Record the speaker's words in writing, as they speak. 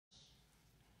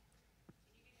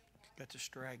Got the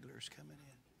stragglers coming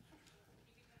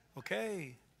in.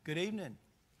 Okay, good evening.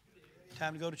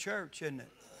 Time to go to church, isn't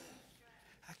it?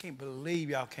 I can't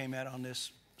believe y'all came out on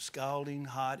this scalding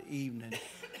hot evening,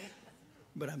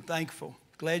 but I'm thankful.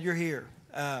 Glad you're here.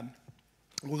 We're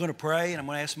going to pray, and I'm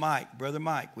going to ask Mike. Brother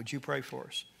Mike, would you pray for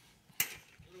us?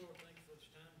 Lord, thank you for this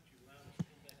time that you allowed us to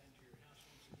come back into your house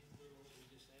once again. Lord, we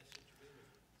just ask that you be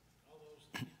with all those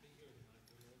that can't be here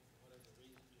tonight, Lord, for whatever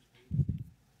reason, just be with them.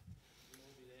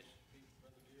 Lord, we ask you to be with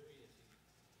Brother Gary as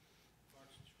he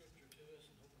imparts the scripture to us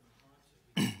and open our hearts that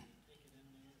we can take it in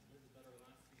there and live a better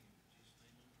life for you. In Jesus'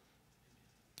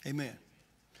 name, amen. Amen.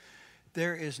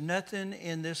 There is nothing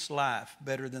in this life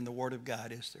better than the Word of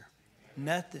God, is there?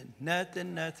 Nothing,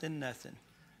 nothing, nothing, nothing,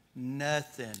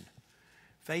 nothing.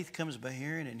 Faith comes by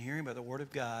hearing, and hearing by the Word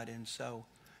of God. And so,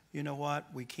 you know what?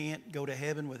 We can't go to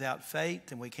heaven without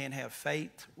faith, and we can't have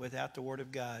faith without the Word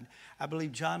of God. I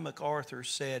believe John MacArthur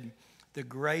said, the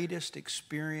greatest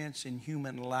experience in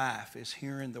human life is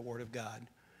hearing the Word of God.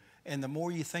 And the more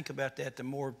you think about that, the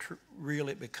more real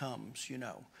it becomes, you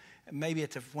know. And maybe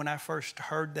when I first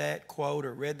heard that quote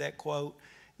or read that quote,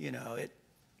 I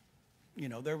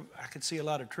could see a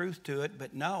lot of truth to it,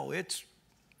 but no, it's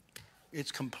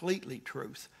completely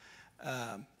truth.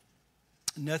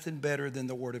 Nothing better than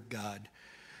the Word of God.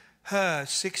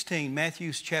 16,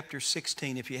 Matthew's chapter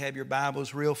 16, if you have your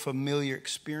Bibles, real familiar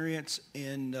experience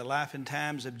in the life and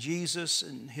times of Jesus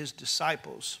and his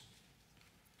disciples.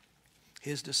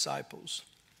 His disciples.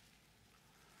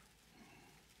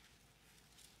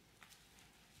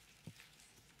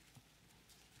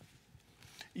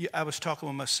 I was talking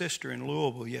with my sister in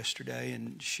Louisville yesterday,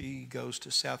 and she goes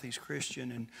to Southeast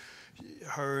Christian, and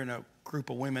her and a group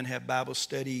of women have Bible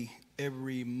study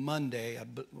every Monday.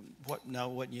 It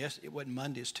wasn't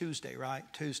Monday, it's Tuesday, right?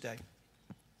 Tuesday.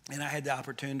 And I had the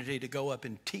opportunity to go up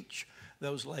and teach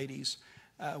those ladies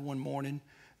one morning.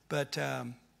 But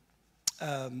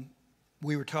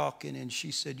we were talking, and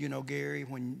she said, Gary,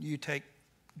 when you take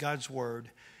God's Word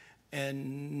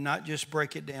and not just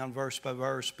break it down verse by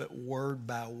verse, but word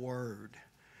by word.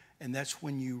 And that's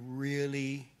when you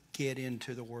really get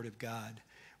into the Word of God.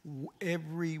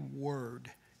 Every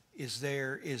word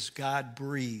is God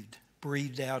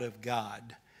breathed out of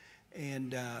God.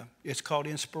 And it's called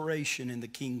inspiration in the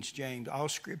King James. All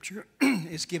Scripture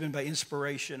is given by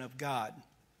inspiration of God.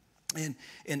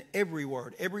 And every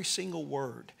word, every single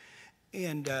word.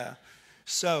 And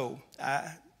so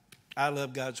I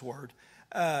love God's Word.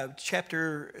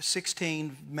 Chapter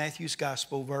 16, Matthew's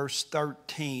Gospel, verse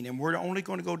 13. And we're only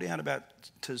going to go down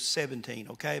to 17,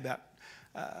 okay? About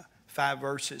 5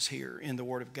 verses here in the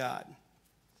Word of God.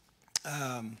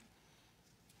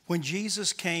 When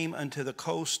Jesus came unto the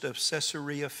coast of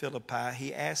Caesarea Philippi,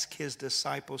 he asked his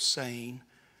disciples, saying,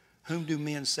 Whom do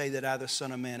men say that I, the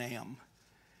Son of Man, am?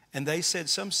 And they said,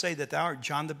 Some say that thou art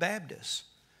John the Baptist.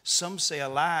 Some say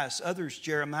Elias, others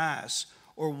Jeremiah,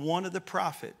 or one of the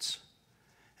prophets.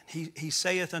 He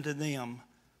saith unto them,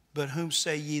 But whom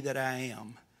say ye that I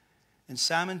am? And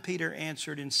Simon Peter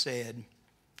answered and said,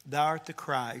 Thou art the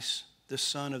Christ, the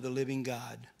Son of the living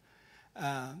God.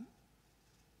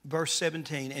 Verse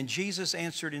 17, And Jesus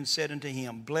answered and said unto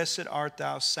him, Blessed art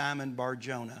thou, Simon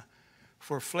Bar-Jonah,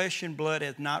 for flesh and blood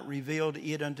hath not revealed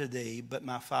it unto thee, but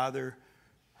my Father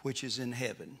which is in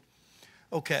heaven.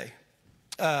 Okay,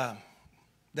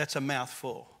 that's a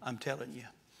mouthful, I'm telling you.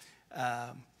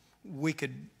 We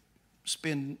could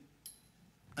spend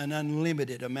an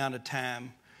unlimited amount of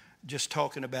time just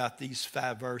talking about these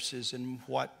 5 verses and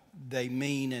what they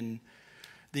mean and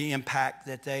the impact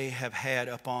that they have had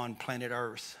upon planet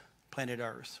Earth.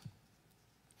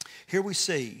 Here we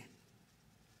see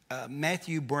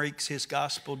Matthew breaks his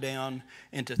gospel down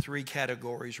into 3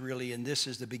 categories, really, and this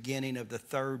is the beginning of the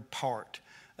 3rd part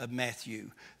of Matthew.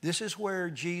 This is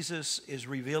where Jesus is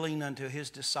revealing unto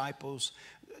his disciples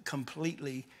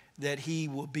completely that he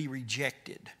will be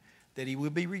rejected,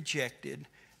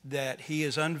 that he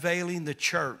is unveiling the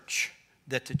church,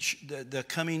 that the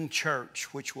coming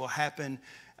church, which will happen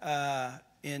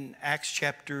in Acts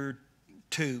chapter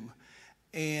 2.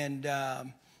 And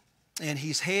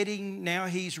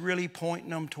he's really pointing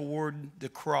them toward the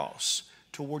cross,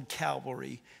 toward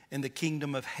Calvary and the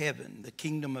kingdom of heaven. The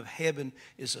kingdom of heaven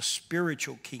is a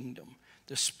spiritual kingdom,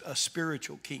 a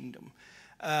spiritual kingdom.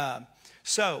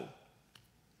 So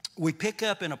we pick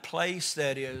up in a place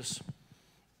that is,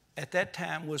 at that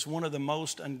time, was one of the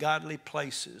most ungodly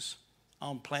places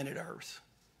on planet Earth.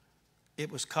 It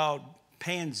was called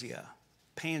Pansia.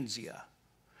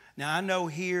 Now, I know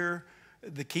here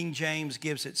the King James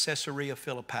gives it Caesarea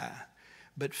Philippi,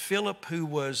 But Philip, who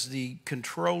was the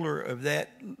controller of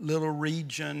that little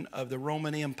region of the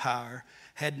Roman Empire,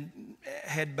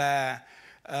 had by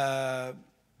the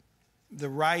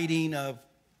writing of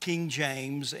King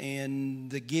James and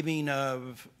the giving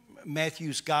of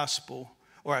Matthew's gospel,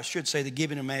 or I should say the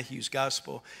giving of Matthew's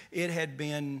gospel, it had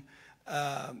been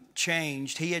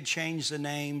changed. He had changed the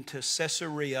name to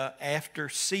Caesarea after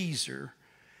Caesar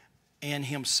and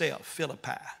himself,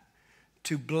 Philippi,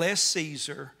 to bless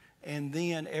Caesar, and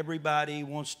then everybody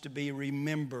wants to be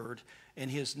remembered, and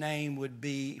his name would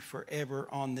be forever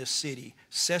on this city,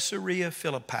 Caesarea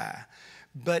Philippi.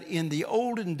 But in the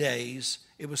olden days,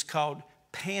 it was called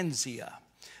Pansia.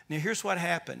 Now, here's what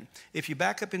happened. If you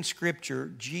back up in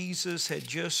Scripture, Jesus had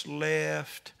just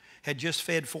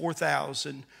fed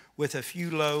 4,000 with a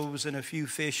few loaves and a few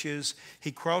fishes.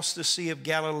 He crossed the Sea of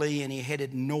Galilee and he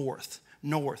headed north.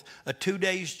 A 2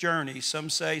 days journey. Some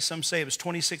say it was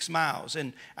 26 miles,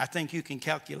 and I think you can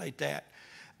calculate that.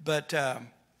 But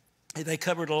they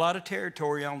covered a lot of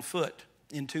territory on foot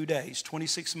in 2 days,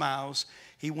 26 miles.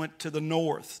 He went to the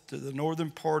north, to the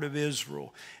northern part of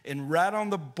Israel, and right on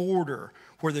the border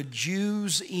where the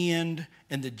Jews end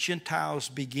and the Gentiles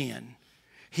begin.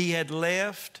 He had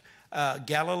left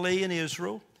Galilee and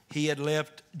Israel. He had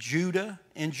left Judah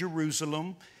and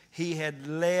Jerusalem. He had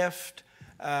left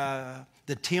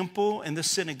the temple and the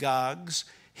synagogues.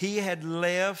 He had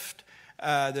left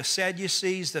the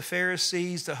Sadducees, the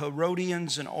Pharisees, the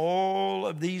Herodians, and all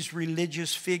of these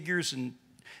religious figures and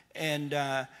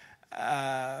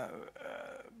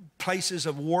places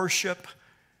of worship.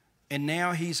 And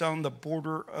now he's on the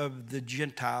border of the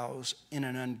Gentiles in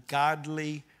an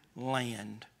ungodly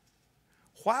land.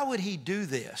 Why would he do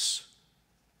this?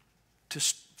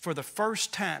 For the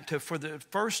first time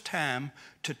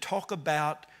to talk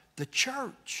about the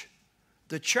church.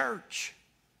 The church.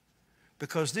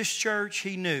 Because this church,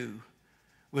 he knew,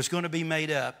 was going to be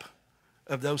made up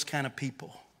of those kind of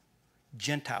people.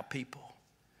 Gentile people.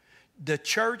 The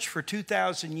church for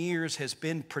 2,000 years has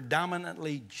been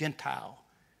predominantly Gentile.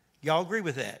 Y'all agree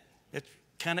with that? It's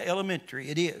kind of elementary.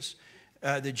 It is.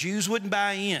 The Jews wouldn't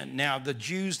buy in. Now, the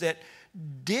Jews that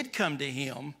did come to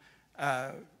him,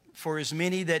 for as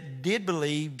many that did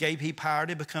believe, gave he power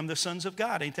to become the sons of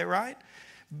God. Ain't that right?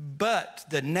 But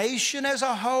the nation as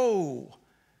a whole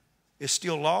is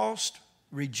still lost,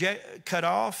 cut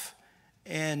off,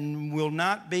 and will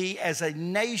not be as a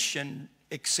nation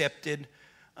accepted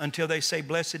until they say,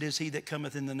 blessed is he that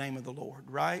cometh in the name of the Lord,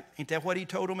 right? Ain't that what he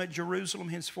told them at Jerusalem?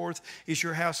 Henceforth is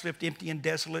your house left empty and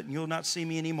desolate, and you'll not see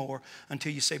me anymore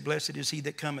until you say, blessed is he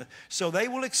that cometh. So they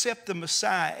will accept the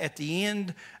Messiah at the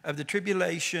end of the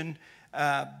tribulation,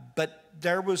 but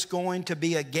there was going to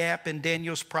be a gap in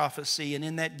Daniel's prophecy, and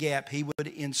in that gap he would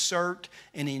insert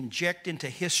and inject into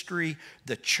history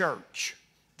the church.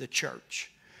 The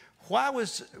church. Why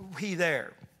was he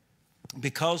there?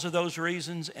 Because of those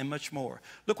reasons and much more.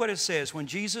 Look what it says. When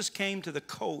Jesus came to the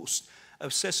coast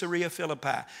of Caesarea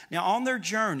Philippi. Now, on their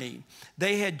journey,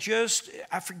 they had just,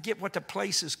 I forget what the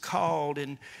place is called,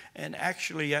 and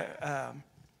actually, I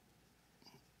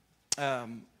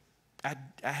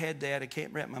had that. I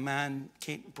can't wrap my mind,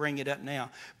 can't bring it up now.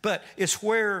 But it's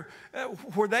where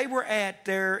they were at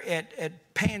there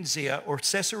at Pansia, or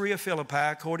Caesarea Philippi,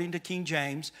 according to King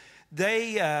James.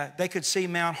 They could see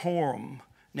Mount Horeb.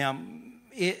 Now,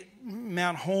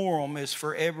 Mount Horeb is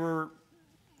forever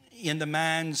in the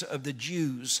minds of the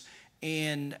Jews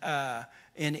in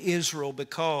Israel,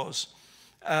 because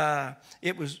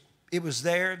it was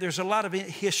there. There's a lot of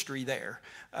history there.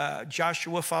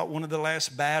 Joshua fought one of the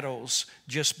last battles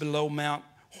just below Mount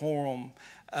Horeb.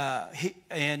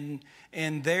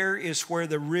 And there is where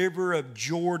the river of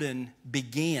Jordan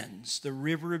begins, the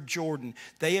river of Jordan.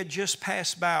 They had just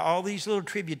passed by all these little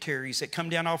tributaries that come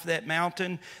down off of that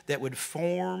mountain that would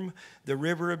form the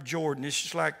river of Jordan. It's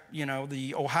just like,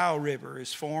 the Ohio River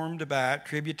is formed by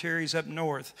tributaries up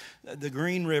north. The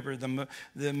Green River,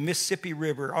 the Mississippi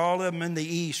River, all of them in the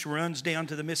east runs down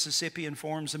to the Mississippi and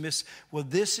forms the Mississippi. Well,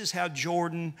 this is how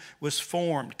Jordan was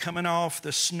formed, coming off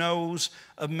the snows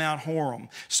of Mount Horeb.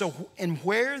 So, and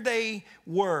where they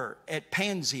were at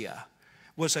Pansia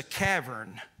was a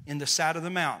cavern in the side of the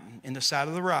mountain, in the side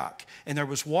of the rock. And there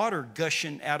was water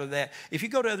gushing out of that. If you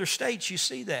go to other states, you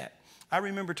see that. I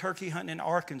remember turkey hunting in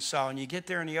Arkansas, and you get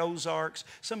there in the Ozarks,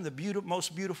 some of the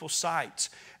most beautiful sights.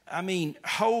 I mean,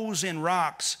 holes in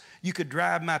rocks. You could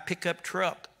drive my pickup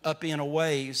truck up in a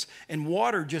ways, and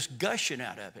water just gushing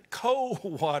out of it. Cold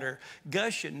water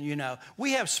gushing,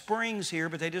 We have springs here,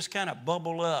 but they just kind of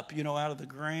bubble up, out of the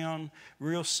ground,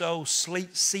 real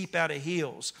seep out of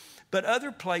hills. But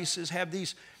other places have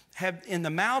these have in the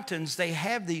mountains, they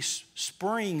have these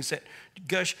springs that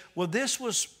gush. Well, this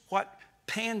was what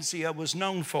Pangaea was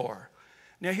known for.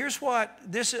 Now, here's what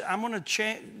this is. I'm going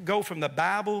to go from the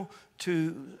Bible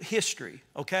to history,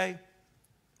 okay?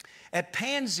 At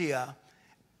Pangaea,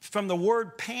 from the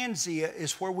word Pangaea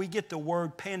is where we get the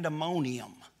word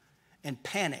pandemonium and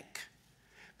panic.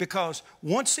 Because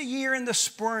once a year in the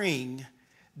spring,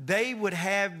 they would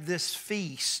have this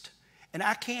feast. And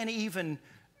I can't even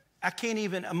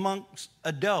amongst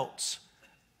adults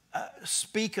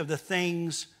speak of the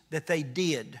things that they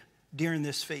did during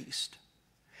this feast.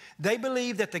 They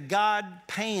believed that the god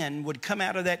Pan would come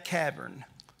out of that cavern.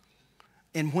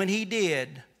 And when he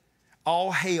did,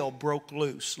 all hell broke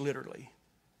loose, literally.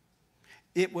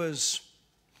 It was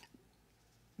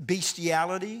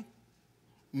bestiality,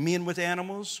 men with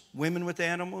animals, women with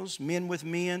animals, men with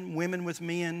men, women with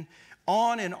men,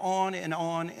 on and on and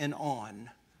on and on.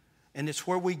 And it's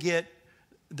where we get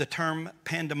the term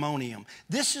pandemonium.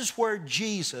 This is where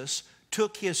Jesus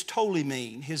took his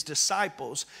Ptolemine, his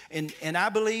disciples, and I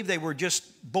believe they were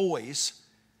just boys,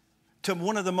 to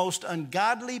one of the most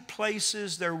ungodly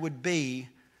places there would be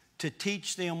to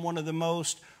teach them one of the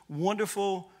most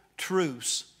wonderful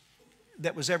truths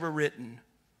that was ever written,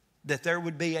 that there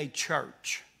would be a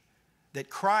church, that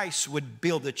Christ would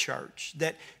build the church,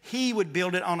 that he would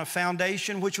build it on a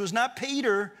foundation which was not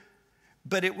Peter,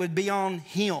 but it would be on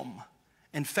him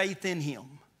and faith in him.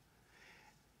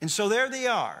 And so there they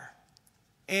are.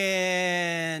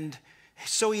 And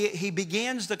so he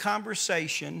begins the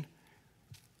conversation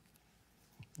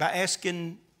by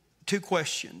asking two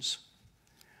questions.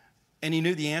 And he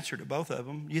knew the answer to both of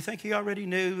them. You think he already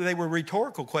knew? They were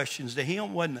rhetorical questions to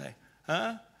him, wasn't they?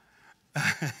 Huh?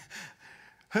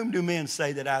 Whom do men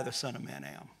say that I, the Son of Man,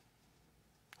 am?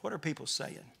 What are people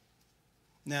saying?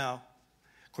 Now,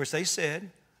 of course, they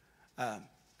said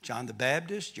John the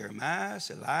Baptist, Jeremiah,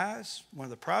 Elias, one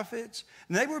of the prophets.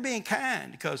 And they were being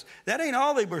kind, because that ain't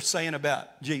all they were saying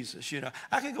about Jesus. You know,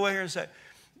 I could go out here and say,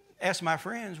 ask my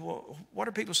friends, well, what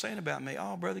are people saying about me?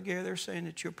 Oh, Brother Gary, they're saying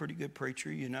that you're a pretty good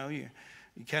preacher. You know, you're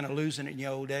kind of losing it in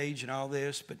your old age and all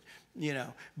this. But, you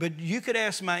know, but you could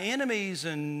ask my enemies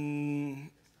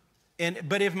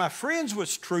but if my friends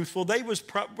was truthful, they would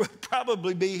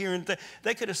probably be here and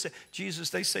they could have said,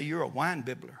 Jesus, they say you're a wine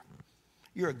bibbler.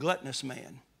 You're a gluttonous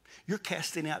man. You're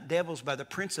casting out devils by the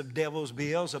prince of devils,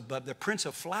 Beelzebub, the prince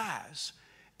of flies.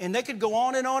 And they could go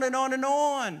on and on and on and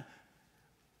on.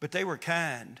 But they were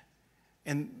kind.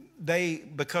 And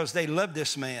because they loved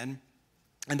this man,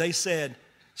 and they said,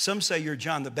 some say you're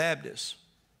John the Baptist,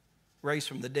 raised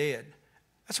from the dead.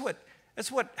 That's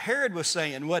what Herod was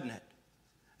saying, wasn't it?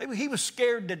 He was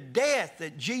scared to death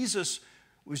that Jesus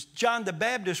was John the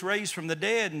Baptist raised from the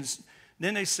dead. And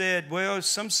then they said, well,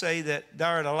 some say that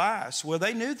thou art Elias. Well,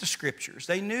 they knew the scriptures.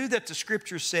 They knew that the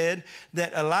scriptures said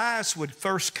that Elias would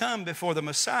first come before the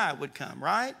Messiah would come,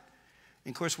 right?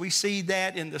 And of course, we see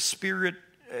that in the spirit,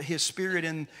 his spirit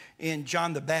in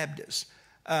John the Baptist.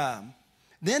 Then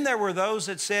there were those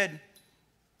that said,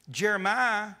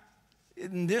 Jeremiah,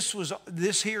 and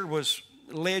this here was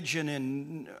legend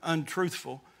and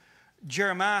untruthful.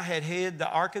 Jeremiah had hid the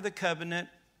Ark of the Covenant,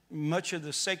 much of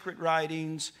the sacred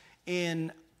writings,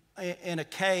 in a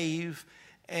cave.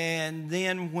 And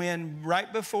then when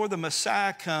right before the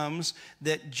Messiah comes,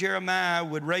 that Jeremiah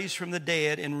would raise from the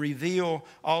dead and reveal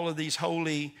all of these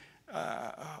holy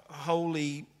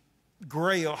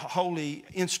grail, holy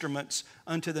instruments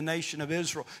unto the nation of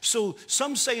Israel. So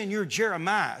some saying you're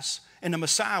Jeremiah and the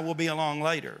Messiah will be along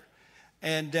later.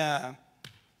 And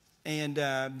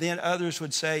then others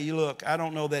would say, look, I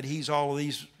don't know that he's all of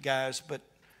these guys, but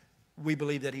we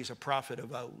believe that he's a prophet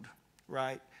of old,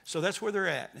 right? So that's where they're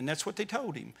at, and that's what they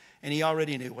told him. And he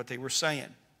already knew what they were saying.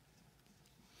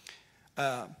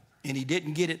 And he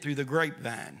didn't get it through the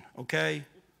grapevine, okay?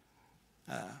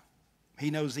 He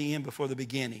knows the end before the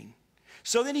beginning.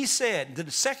 So then he said,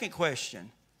 the second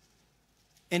question,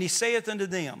 and he saith unto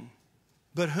them,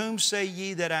 but whom say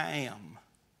ye that I am?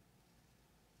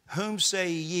 Whom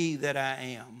say ye that I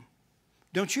am?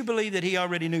 Don't you believe that he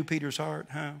already knew Peter's heart,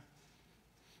 huh?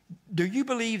 Do you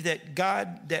believe that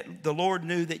that the Lord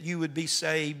knew that you would be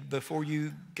saved before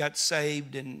you got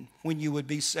saved, and when you would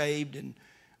be saved, and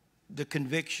the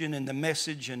conviction and the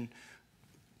message? And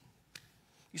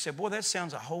you say, boy, that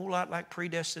sounds a whole lot like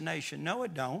predestination. No,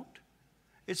 it don't.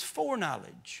 It's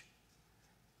foreknowledge.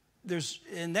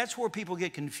 And that's where people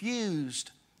get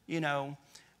confused, you know,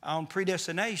 on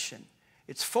predestination.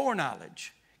 It's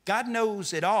foreknowledge. God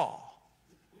knows it all.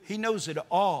 He knows it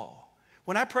all.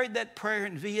 When I prayed that prayer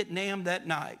in Vietnam that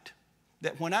night,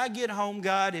 that when I get home,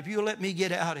 God, if you'll let me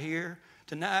get out here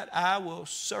Tonight I will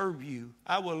serve you.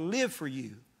 I will live for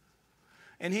you.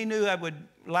 And he knew I would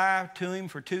lie to him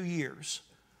for 2 years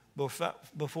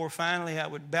before finally I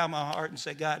would bow my heart and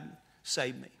say, God,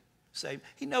 save me. Save me.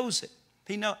 He knows it.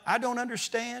 I don't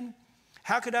understand.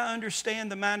 How could I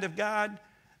understand the mind of God?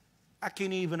 I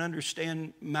can't even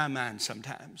understand my mind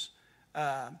sometimes.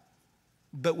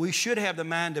 But we should have the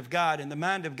mind of God. And the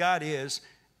mind of God is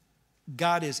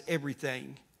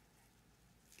everything.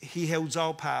 He holds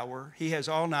all power. He has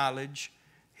all knowledge.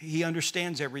 He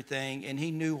understands everything. And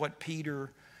he knew what Peter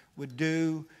would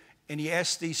do. And he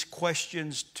asked these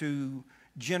questions to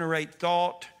generate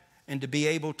thought and to be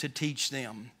able to teach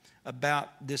them about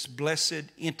this blessed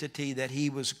entity that he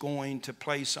was going to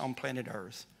place on planet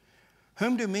Earth.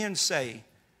 Whom do men say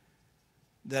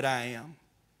that I am?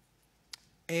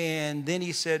 And then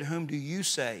he said, whom do you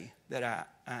say that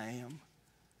I am?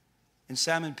 And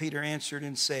Simon Peter answered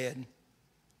and said,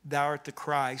 Thou art the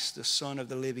Christ, the Son of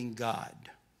the living God.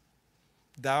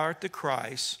 Thou art the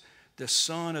Christ, the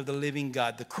Son of the living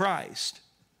God. The Christ.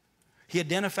 He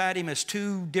identified him as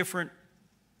two different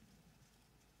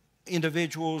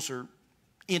individuals or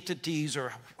entities,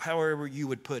 or however you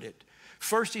would put it.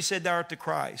 First he said, Thou art the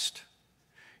Christ.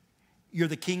 You're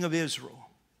the King of Israel.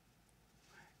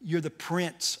 You're the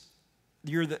Prince.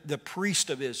 You're the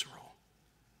priest of Israel.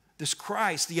 This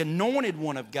Christ, the anointed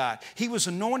one of God. He was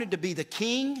anointed to be the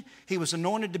king. He was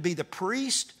anointed to be the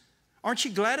priest. Aren't you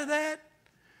glad of that?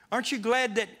 Aren't you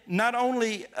glad that not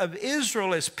only of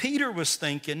Israel as Peter was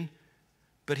thinking,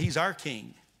 but he's our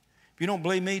king? If you don't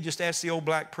believe me, just ask the old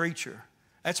black preacher.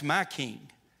 That's my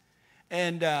king.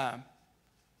 And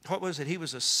what was it? He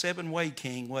was a 7-way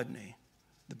king, wasn't he?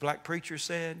 The black preacher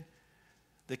said,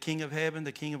 the King of heaven,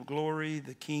 the King of glory,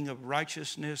 the King of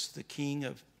righteousness, the King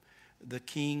of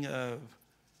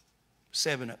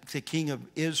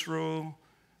Israel,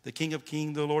 the King of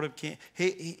kings, the Lord of kings.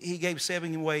 He gave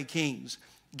 7-way kings,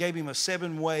 gave him a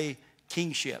 7-way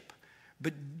kingship.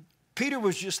 But Peter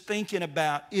was just thinking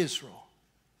about Israel.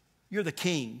 You're the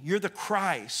king. You're the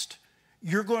Christ.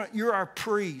 You're our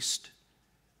priest.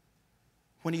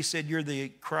 When he said you're the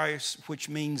Christ, which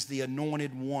means the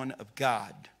anointed one of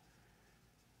God.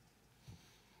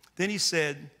 Then he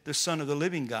said the Son of the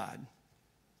living God.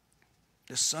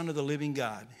 The Son of the living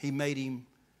God. He made him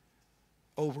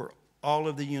over all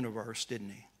of the universe, didn't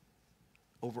he?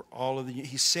 Over all of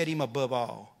he set him above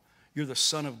all. You're the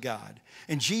Son of God.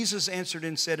 And Jesus answered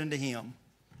and said unto him,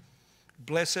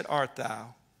 Blessed art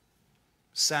thou,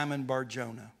 Simon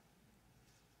Bar-Jonah.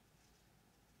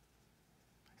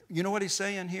 You know what he's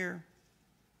saying here?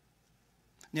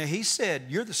 Now he said,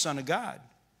 you're the Son of God.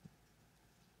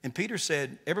 And Peter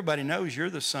said, everybody knows you're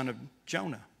the son of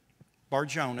Jonah.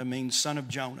 Bar-Jonah means son of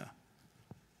Jonah.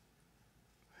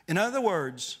 In other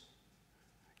words,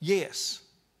 yes,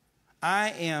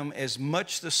 I am as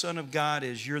much the Son of God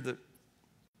as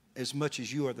as much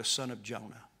as you are the son of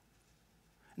Jonah.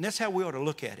 And that's how we ought to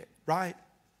look at it, right?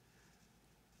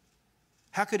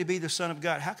 How could he be the Son of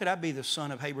God? How could I be the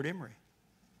son of Hayward Embry?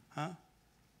 Huh?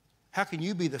 How can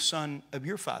you be the son of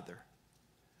your father?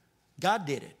 God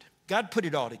did it. God put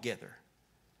it all together.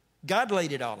 God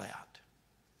laid it all out.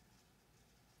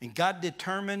 And God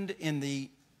determined in the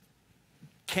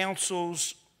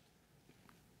councils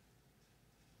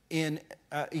in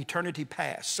eternity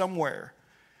past, somewhere,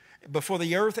 before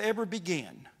the earth ever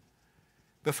began,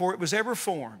 before it was ever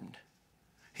formed,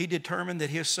 he determined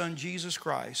that his son Jesus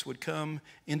Christ would come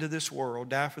into this world,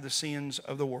 die for the sins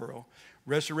of the world,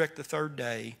 resurrect the third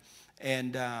day,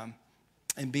 and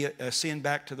be ascend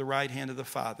back to the right hand of the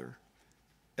Father.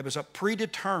 It was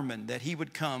predetermined that he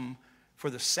would come for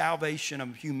the salvation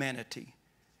of humanity.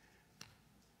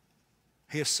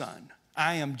 His son.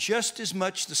 I am just as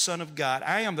much the Son of God.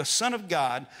 I am the Son of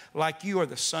God like you are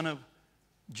the son of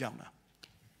Jonah.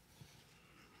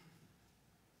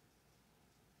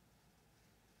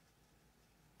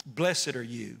 Blessed are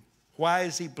you. Why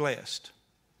is he blessed?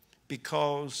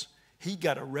 Because he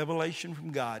got a revelation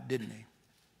from God, didn't he?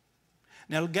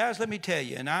 Now, guys, let me tell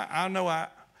you, and I know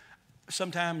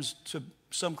sometimes to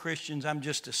some Christians I'm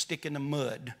just a stick in the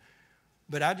mud,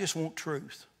 but I just want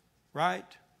truth, right?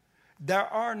 There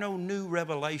are no new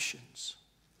revelations.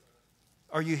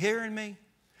 Are you hearing me?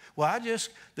 Well,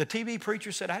 the TV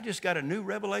preacher said, I just got a new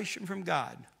revelation from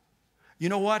God. You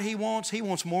know what he wants? He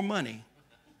wants more money.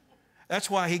 That's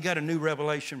why he got a new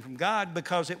revelation from God,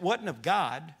 because it wasn't of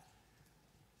God.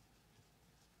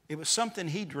 It was something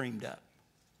he dreamed up.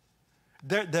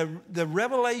 The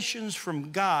revelations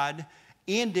from God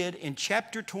ended in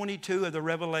chapter 22 of the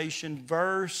Revelation,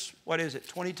 verse,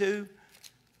 22?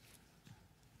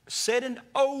 Said and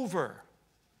over.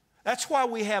 That's why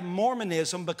we have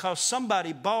Mormonism, because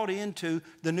somebody bought into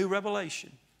the new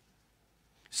revelation.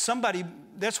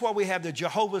 That's why we have the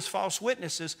Jehovah's false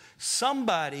witnesses.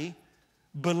 Somebody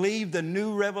believed the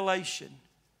new revelation.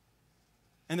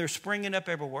 And they're springing up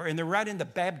everywhere. And they're right in the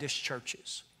Baptist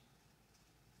churches.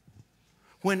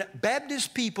 When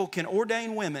Baptist people can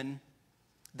ordain women,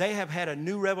 they have had a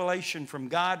new revelation from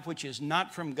God, which is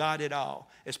not from God at all,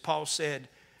 as Paul said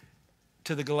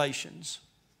to the Galatians.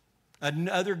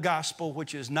 Another gospel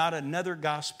which is not another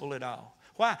gospel at all.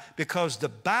 Why? Because the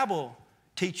Bible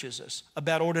teaches us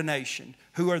about ordination.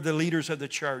 Who are the leaders of the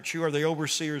church? Who are the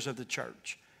overseers of the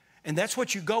church? And that's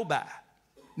what you go by.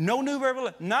 No new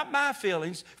revelation. Not my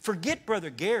feelings. Forget Brother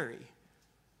Gary.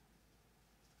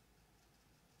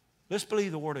 Let's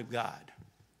believe the Word of God.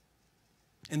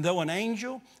 And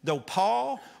though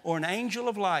Paul or an angel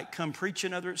of light come preach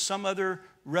some other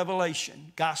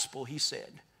revelation, gospel, he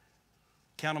said,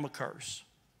 count them a curse.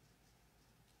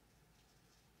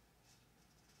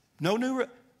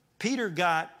 Peter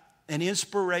got an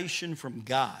inspiration from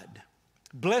God.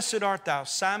 Blessed art thou,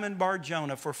 Simon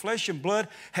Bar-Jonah, for flesh and blood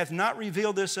hath not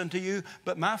revealed this unto you,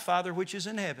 but my Father which is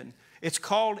in heaven. It's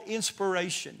called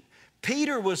inspiration.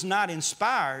 Peter was not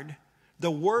inspired. The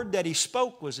word that he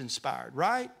spoke was inspired,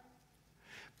 right?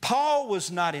 Paul was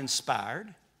not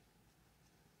inspired.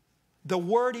 The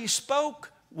word he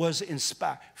spoke was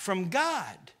inspired from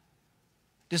God.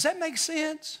 Does that make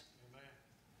sense? Amen.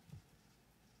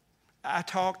 I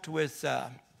talked with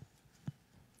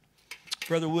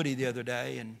Brother Woody the other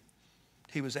day, and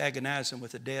he was agonizing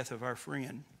with the death of our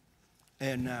friend.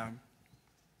 And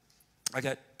I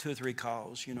got 2 or 3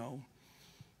 calls,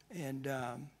 and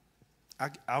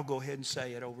I'll go ahead and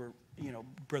say it over,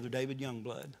 Brother David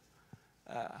Youngblood.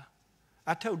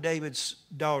 I told David's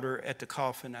daughter at the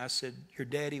coffin, I said, your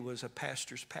daddy was a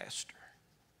pastor's pastor.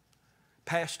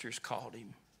 Pastors called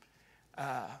him.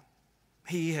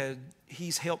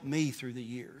 He's helped me through the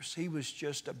years. He was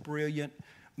just a brilliant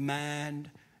mind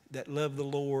that loved the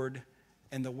Lord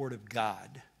and the Word of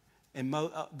God. And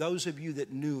those of you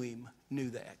that knew him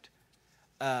knew that.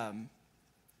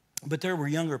 But there were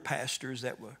younger pastors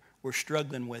that were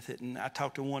struggling with it. And I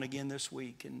talked to one again this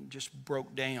week and just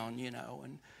broke down,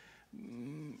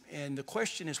 And the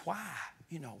question is why?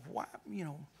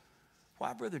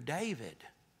 Why Brother David?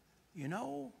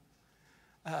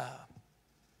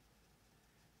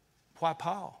 Why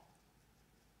Paul?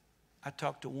 I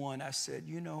talked to one, I said,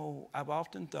 I've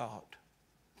often thought,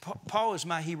 Paul is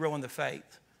my hero in the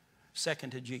faith,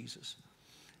 second to Jesus.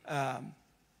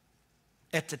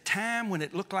 At the time when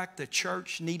it looked like the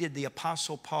church needed the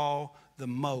Apostle Paul the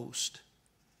most,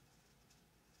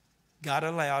 God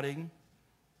allowed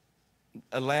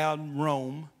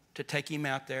Rome to take him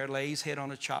out there, lay his head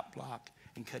on a chop block,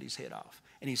 and cut his head off.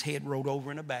 And his head rolled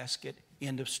over in a basket.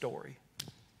 End of story.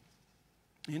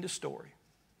 End of story.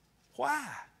 Why?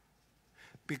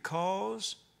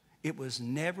 Because it was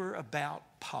never about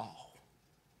Paul.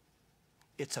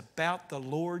 It's about the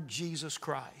Lord Jesus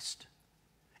Christ.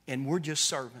 And we're just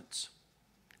servants.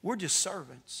 We're just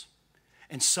servants.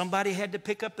 And somebody had to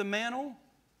pick up the mantle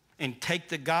and take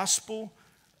the gospel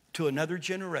to another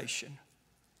generation.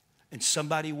 And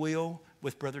somebody will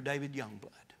with Brother David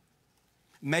Youngblood.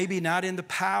 Maybe not in the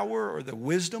power or the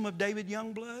wisdom of David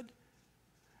Youngblood.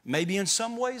 Maybe in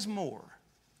some ways more.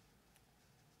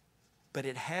 But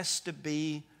it has to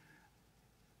be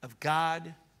of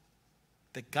God,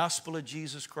 the gospel of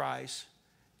Jesus Christ,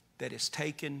 that is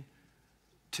taken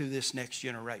to this next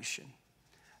generation.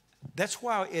 That's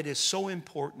why it is so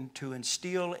important to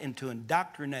instill and to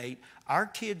indoctrinate our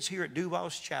kids here at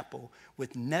Duval's Chapel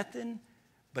with nothing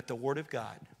but the Word of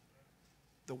God.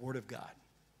 The Word of God.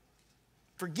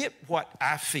 Forget what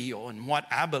I feel and what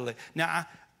I believe. Now,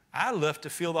 I love to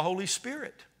feel the Holy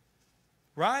Spirit,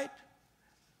 right?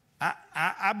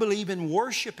 I believe in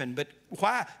worshiping, but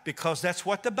why? Because that's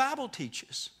what the Bible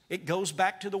teaches. It goes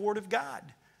back to the Word of God.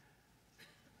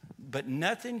 But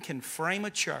nothing can frame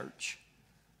a church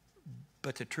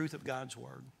but the truth of God's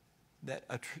Word, that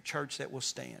a church that will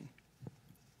stand.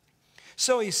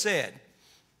 So he said,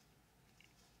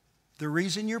 the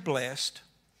reason you're blessed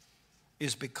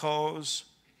is because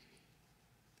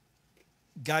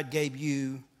God gave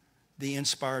you the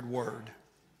inspired Word.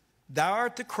 Thou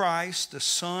art the Christ, the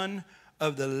Son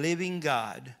of the living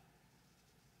God.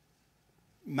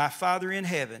 My Father in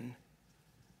heaven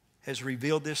has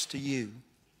revealed this to you.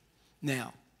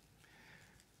 Now,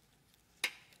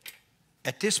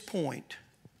 at this point,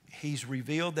 he's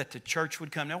revealed that the church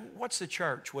would come. Now, what's the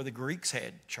church? Well, the Greeks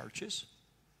had churches.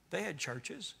 They had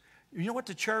churches. You know what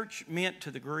the church meant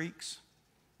to the Greeks?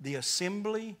 The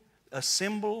assembly,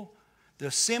 the the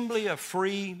assembly of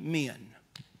free men.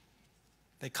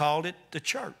 They called it the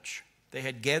church. They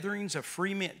had gatherings of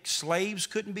free men. Slaves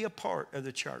couldn't be a part of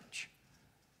the church.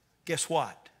 Guess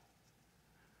what?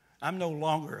 I'm no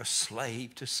longer a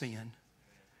slave to sin.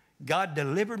 God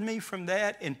delivered me from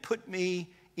that and put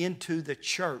me into the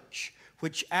church,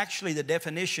 which actually the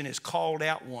definition is called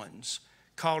out ones.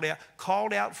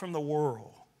 Called out from the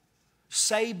world.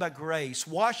 Saved by grace,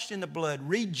 washed in the blood,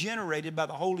 regenerated by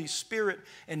the Holy Spirit,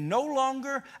 and no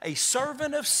longer a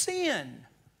servant of sin.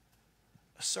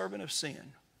 A servant of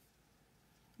sin.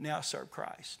 Now I serve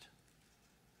Christ.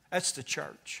 That's the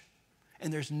church.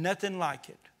 And there's nothing like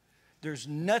it. There's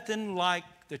nothing like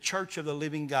the church of the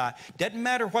living God. Doesn't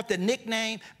matter what the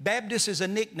nickname. Baptist is a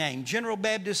nickname. General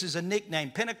Baptist is a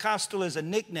nickname. Pentecostal is a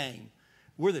nickname.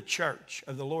 We're the church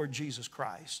of the Lord Jesus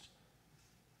Christ.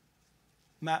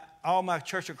 All my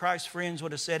Church of Christ friends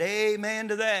would have said amen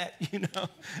to that, you know.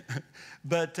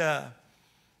 But,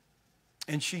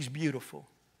 and she's beautiful.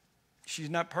 She's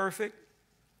not perfect,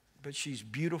 but she's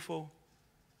beautiful.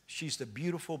 She's the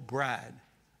beautiful bride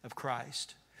of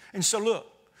Christ. And so look,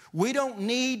 we don't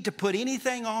need to put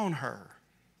anything on her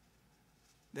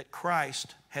that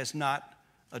Christ has not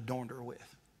adorned her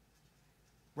with.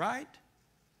 Right?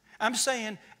 I'm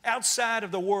saying outside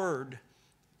of the Word,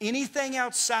 anything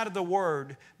outside of the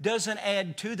Word doesn't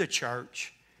add to the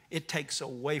church. It takes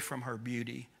away from her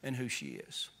beauty and who she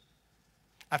is.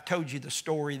 I've told you the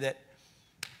story that,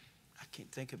 I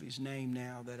can't think of his name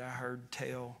now, that I heard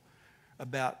tell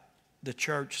about the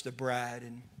church, the bride.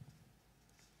 And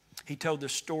he told the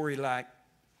story like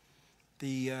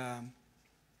the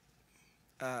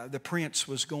prince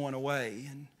was going away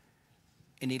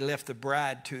and he left the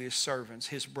bride to his servants,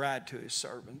 his bride to his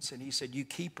servants. And he said, you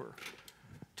keep her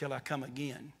till I come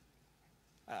again.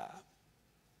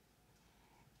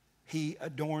 He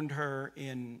adorned her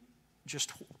in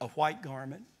just a white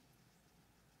garment,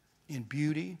 in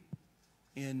beauty,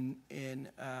 in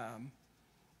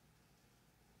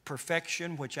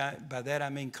perfection, which by that I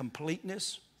mean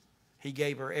completeness. He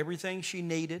gave her everything she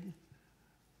needed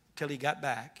till he got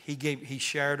back. He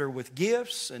shared her with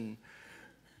gifts and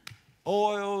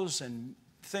oils and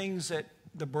things that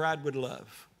the bride would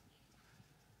love.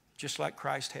 Just like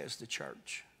Christ has the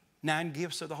church. 9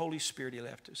 gifts of the Holy Spirit he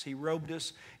left us. He robed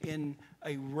us in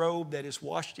a robe that is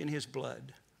washed in his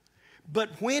blood. But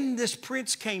when this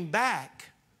prince came back,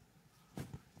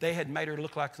 they had made her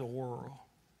look like the world.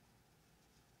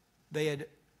 They had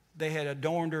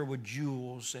adorned her with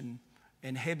jewels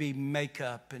and heavy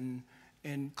makeup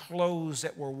and clothes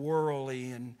that were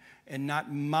worldly and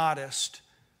not modest.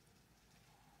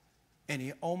 And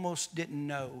he almost didn't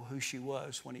know who she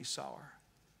was when he saw her.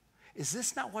 Is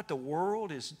this not what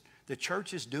the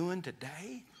church is doing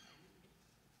today?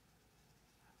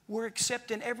 We're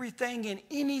accepting everything and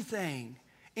anything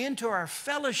into our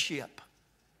fellowship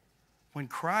when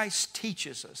Christ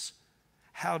teaches us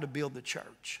how to build the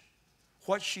church,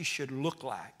 what she should look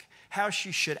like, how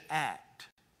she should act,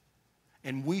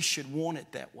 and we should want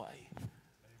it that way. Amen.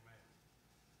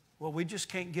 Well, we just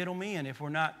can't get them in if we're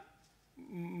not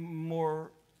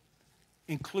more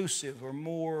inclusive or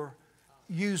more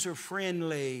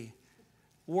user-friendly,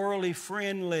 worldly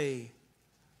friendly.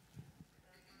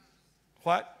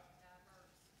 What?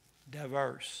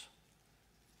 Diverse.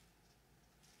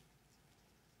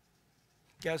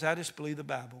 Guys, I just believe the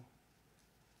Bible.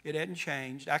 It hasn't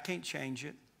changed. I can't change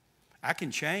it. I can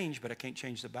change, but I can't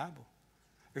change the Bible.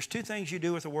 There's 2 things you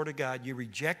do with the Word of God. You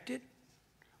reject it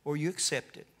or you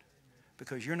accept it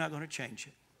because you're not going to change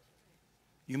it.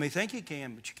 You may think you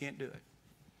can, but you can't do it.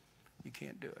 You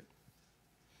can't do it.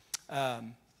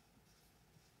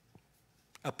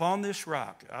 Upon this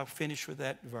rock, I'll finish with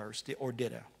that verse, or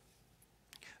did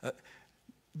I?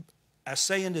 I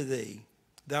say unto thee,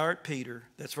 thou art Peter,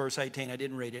 that's verse 18, I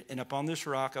didn't read it, and upon this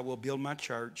rock I will build my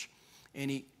church.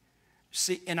 And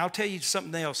I'll tell you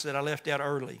something else that I left out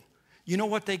early. You know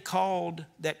what they called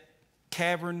that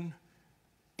cavern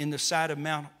in the side of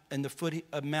in the foot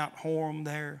of Mount Horeb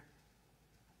there?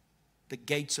 The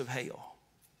gates of hell.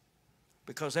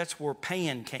 Because that's where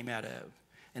Pan came out of.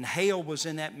 And hell was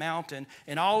in that mountain,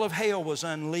 and all of hell was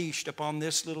unleashed upon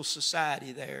this little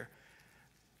society there.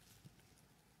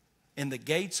 And the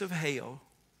gates of hell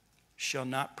shall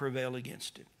not prevail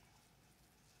against it.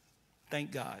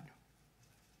 Thank God.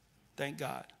 Thank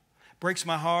God. Breaks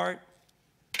my heart.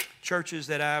 Churches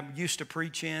that I used to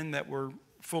preach in that were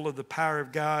full of the power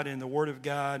of God and the Word of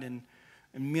God, and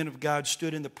men of God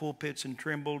stood in the pulpits and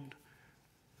trembled,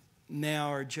 now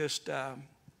are just,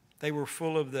 they were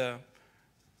full of the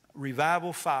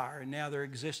revival fire, and now they're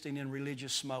existing in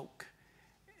religious smoke.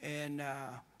 And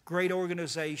Great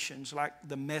organizations like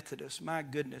the Methodists, my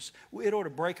goodness, it ought to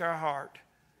break our heart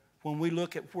when we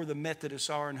look at where the Methodists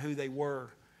are and who they were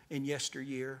in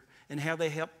yesteryear and how they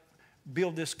helped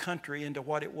build this country into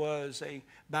what it was, a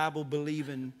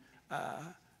Bible-believing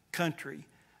country,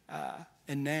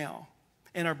 and now.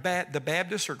 And the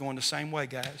Baptists are going the same way,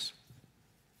 guys.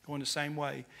 Going the same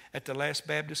way. At the last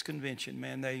Baptist convention,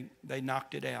 man, they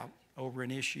knocked it out over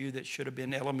an issue that should have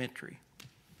been elementary.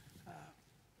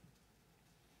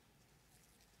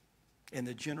 And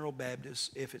the General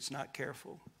Baptist, if it's not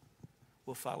careful,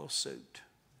 will follow suit.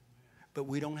 But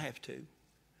we don't have to.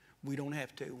 We don't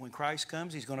have to. When Christ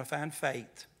comes, he's going to find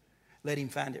faith. Let him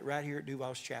find it right here at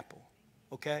Duval's Chapel.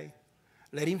 Okay?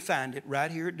 Let him find it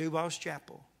right here at Duval's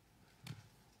Chapel.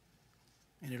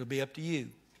 And it'll be up to you.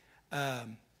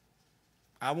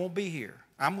 I won't be here.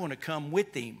 I'm going to come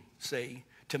with him, see,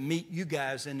 to meet you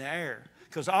guys in the air.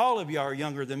 Because all of you are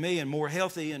younger than me and more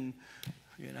healthy and,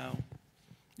 you know,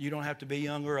 you don't have to be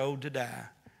young or old to die.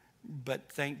 But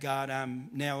thank God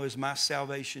now is my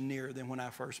salvation nearer than when I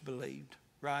first believed.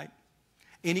 Right?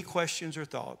 Any questions or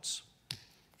thoughts?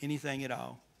 Anything at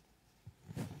all?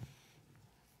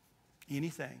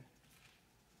 Anything?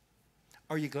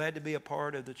 Are you glad to be a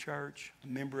part of the church? A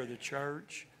member of the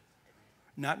church?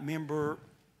 Not member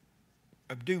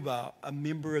of Duval, a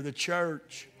member of the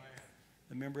church.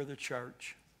 A member of the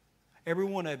church. Every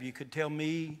one of you could tell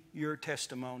me your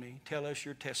testimony. Tell us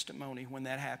your testimony when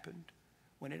that happened.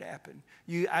 When it happened.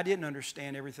 I didn't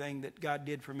understand everything that God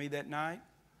did for me that night.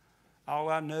 All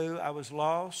I knew, I was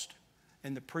lost,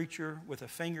 and the preacher with a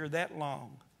finger that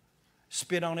long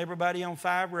spit on everybody on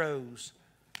 5 rows,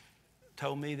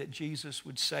 told me that Jesus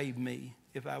would save me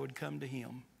if I would come to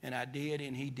him. And I did,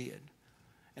 and he did.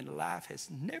 And life has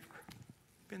never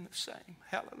been the same.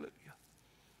 Hallelujah.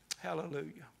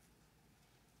 Hallelujah.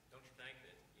 Don't you think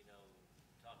that, you know,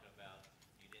 talking about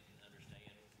you didn't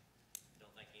understand,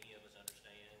 don't think any of us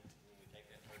understand when we take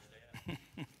that first step?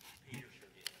 Peter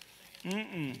sure didn't understand.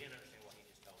 He didn't understand what he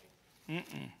just told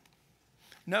him.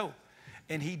 No.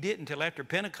 And he didn't until after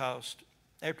Pentecost,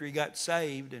 after he got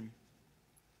saved. And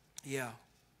yeah.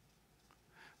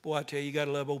 Boy, I tell you, you got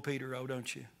to love old Peter, oh,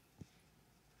 don't you?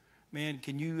 Man,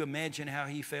 can you imagine how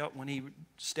he felt when he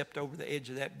stepped over the edge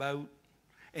of that boat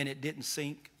and it didn't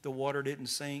sink, the water didn't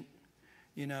sink,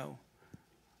 you know?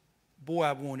 Boy,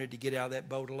 I wanted to get out of that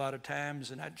boat a lot of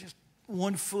times, and I just,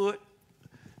 1 foot,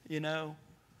 you know?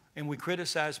 And we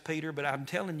criticize Peter, but I'm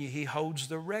telling you, he holds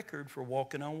the record for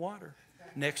walking on water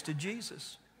next to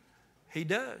Jesus. He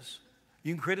does.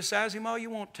 You can criticize him all you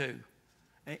want to.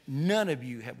 None of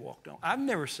you have walked on. I've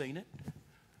never seen it.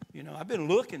 You know, I've been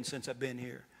looking since I've been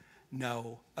here.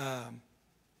 No.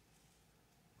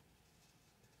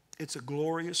 It's a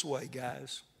glorious way,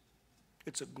 guys.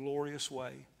 It's a glorious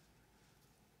way.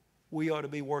 We ought to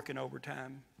be working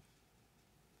overtime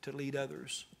to lead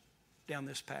others down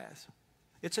this path.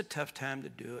 It's a tough time to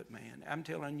do it, man. I'm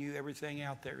telling you, everything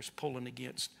out there is pulling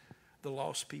against the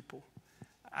lost people.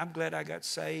 I'm glad I got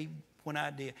saved when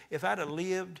I did. If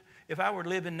I were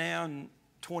living now and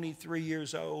 23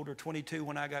 years old or 22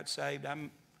 when I got saved,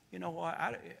 you know what?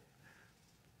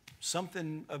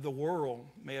 Something of the world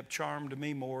may have charmed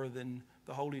me more than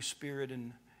the Holy Spirit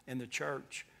and the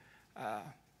church.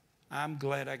 I'm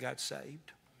glad I got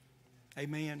saved.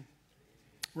 Amen.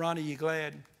 Ronnie, you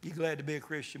glad? You glad to be a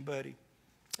Christian, buddy?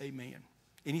 Amen.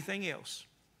 Anything else?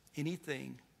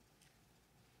 Anything